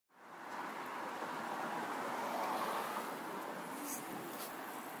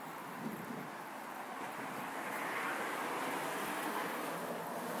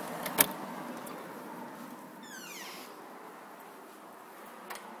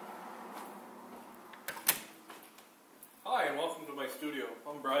studio.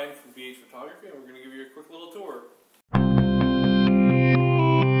 I'm Brian from BH Photography, and we're going to give you a quick little tour.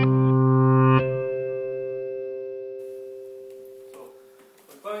 So,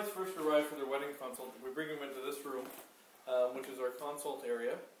 when clients first arrive for their wedding consult, we bring them into this room, which is our consult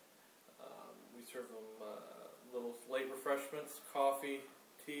area. We serve them little light refreshments, coffee,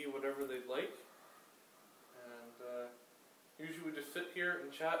 tea, whatever they'd like. And usually we just sit here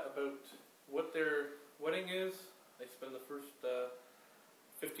and chat about what their wedding is. I spend the first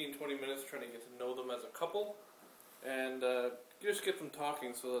 15-20 minutes trying to get to know them as a couple, and just get them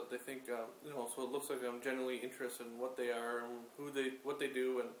talking so that they think, so it looks like I'm genuinely interested in what they are and what they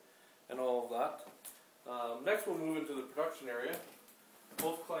do and all of that. Next we'll move into the production area.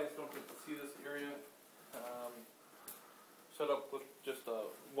 Most clients don't get to see this area. Set up with just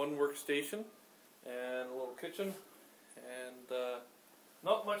one workstation and a little kitchen, and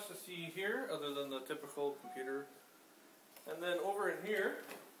not much to see here other than the typical computer. And then over in here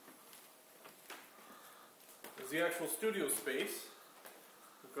is the actual studio space.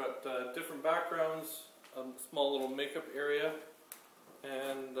 We've got different backgrounds, a small little makeup area,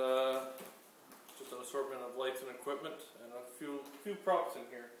 and just an assortment of lights and equipment, and a few props in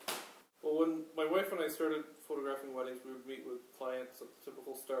here. Well, when my wife and I started photographing weddings, we would meet with clients at the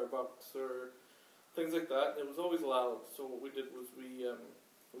typical Starbucks or things like that. It was always loud, so what we did was we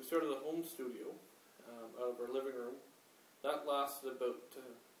started a home studio out of our living room. That lasted about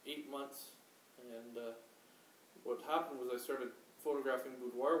 8 months, and what happened was I started photographing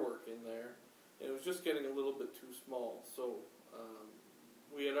boudoir work in there, and it was just getting a little bit too small. So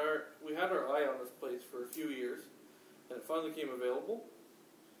we had our eye on this place for a few years, and it finally came available.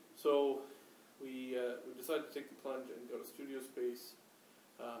 So we decided to take the plunge and go to studio space.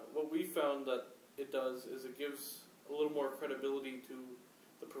 What we found that it does is it gives a little more credibility to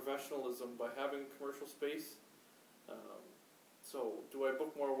the professionalism by having commercial space. So do I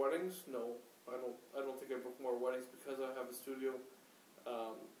book more weddings? No, I don't think I book more weddings because I have a studio.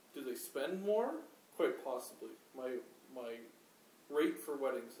 Do they spend more? Quite possibly. My rate for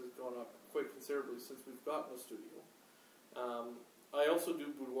weddings has gone up quite considerably since we've gotten a studio. I also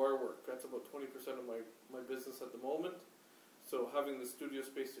do boudoir work. That's about 20% of my business at the moment. So having the studio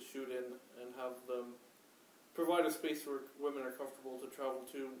space to shoot in and have them provide a space where women are comfortable to travel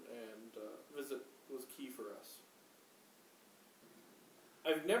to and visit was key for us.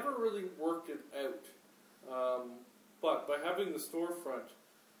 I've never really worked it out, but by having the storefront,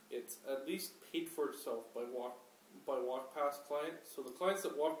 it's at least paid for itself by walk past clients. So the clients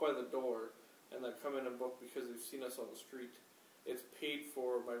that walk by the door and that come in and book because they've seen us on the street, it's paid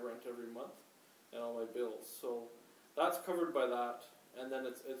for my rent every month and all my bills. So that's covered by that, and then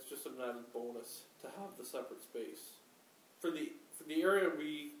it's just an added bonus to have the separate space. For the area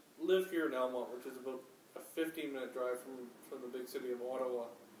we live here in Almont, which is about a 15-minute drive from the big city of Ottawa,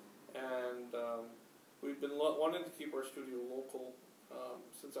 and we've been wanting to keep our studio local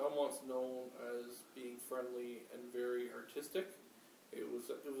since Almont's known as being friendly and very artistic. It was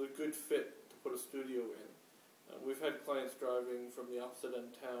a good fit to put a studio in. We've had clients driving from the opposite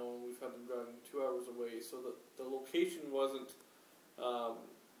end of town. We've had them driving 2 hours away, so the location wasn't,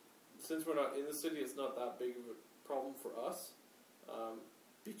 since we're not in the city, it's not that big of a problem for us.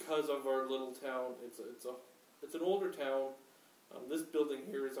 Because of our little town, it's an older town. This building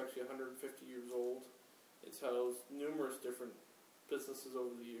here is actually 150 years old. It's housed numerous different businesses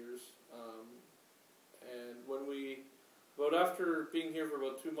over the years. And after being here for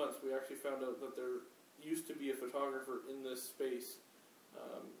about 2 months, we actually found out that there used to be a photographer in this space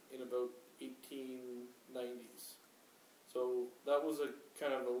in about 1890s. So that was a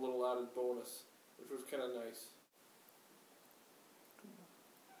kind of a little added bonus, which was kind of nice.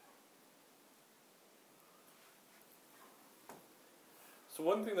 So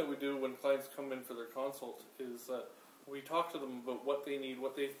one thing that we do when clients come in for their consult is that we talk to them about what they need,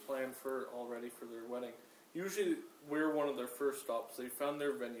 what they've planned for already for their wedding. Usually we're one of their first stops. They found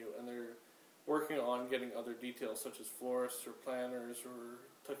their venue and they're working on getting other details such as florists or planners or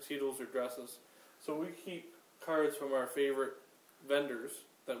tuxedos or dresses. So we keep cards from our favorite vendors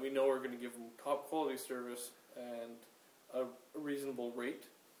that we know are going to give them top quality service and a reasonable rate.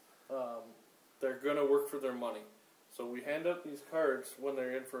 They're going to work for their money. So we hand out these cards when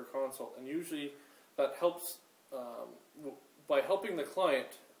they're in for a consult, and usually that helps, by helping the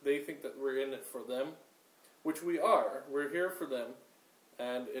client, they think that we're in it for them, which we are. We're here for them,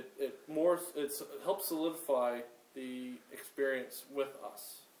 and it helps solidify the experience with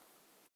us.